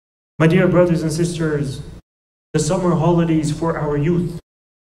My dear brothers and sisters, the summer holidays for our youth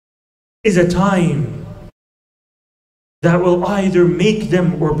is a time that will either make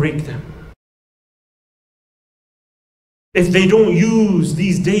them or break them. If they don't use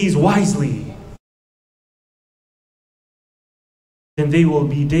these days wisely, then they will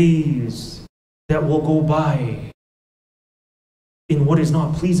be days that will go by in what is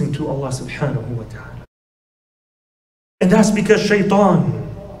not pleasing to Allah subhanahu wa ta'ala. And that's because shaitan,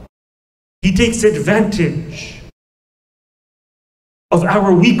 he takes advantage of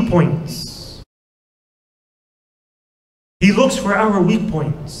our weak points. He looks for our weak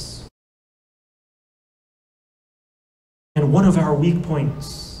points. And one of our weak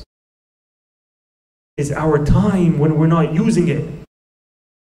points is our time when we're not using it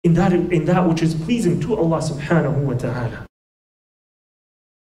in that which is pleasing to Allah subhanahu wa ta'ala.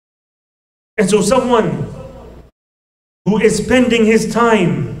 And so someone who is spending his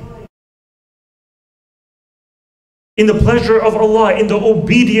time in the pleasure of Allah, in the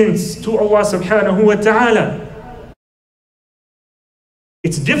obedience to Allah subhanahu wa ta'ala,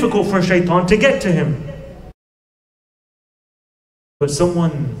 it's difficult for shaitan to get to him. But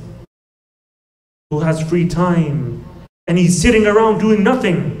someone who has free time and he's sitting around doing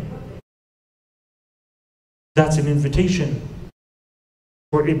nothing, that's an invitation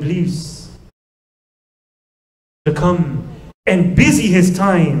for Iblis to come and busy his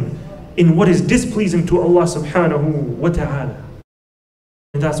time in what is displeasing to Allah subhanahu wa ta'ala.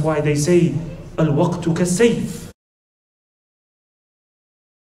 And that's why they say, al-waqtu kas-sayf.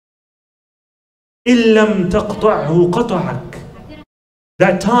 إِلَّمْ تَقْطَعْهُ قَطَعَكَ.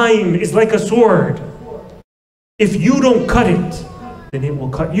 That time is like a sword. If you don't cut it, then it will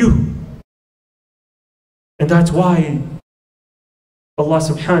cut you. And that's why Allah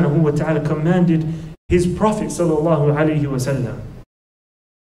subhanahu wa ta'ala commanded His Prophet sallallahu alayhi wa sallam,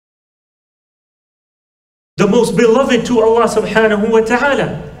 the most beloved to Allah subhanahu wa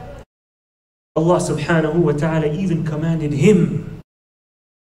ta'ala. Allah subhanahu wa ta'ala even commanded him,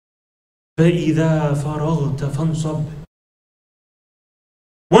 فَإِذَا فَرَغْتَ فَانْصَبْ.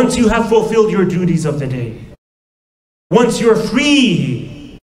 Once you have fulfilled your duties of the day, once you're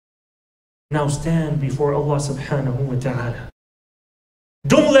free, now stand before Allah subhanahu wa ta'ala.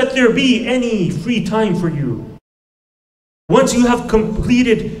 Don't let there be any free time for you. Once you have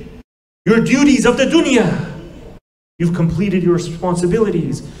completed your duties of the dunya, you've completed your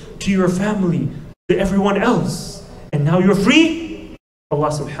responsibilities to your family, to everyone else, and now you're free.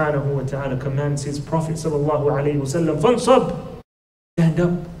 Allah subhanahu wa ta'ala commands His Prophet sallallahu alayhi wa sallam, fansab, stand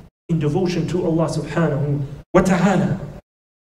up in devotion to Allah subhanahu wa ta'ala.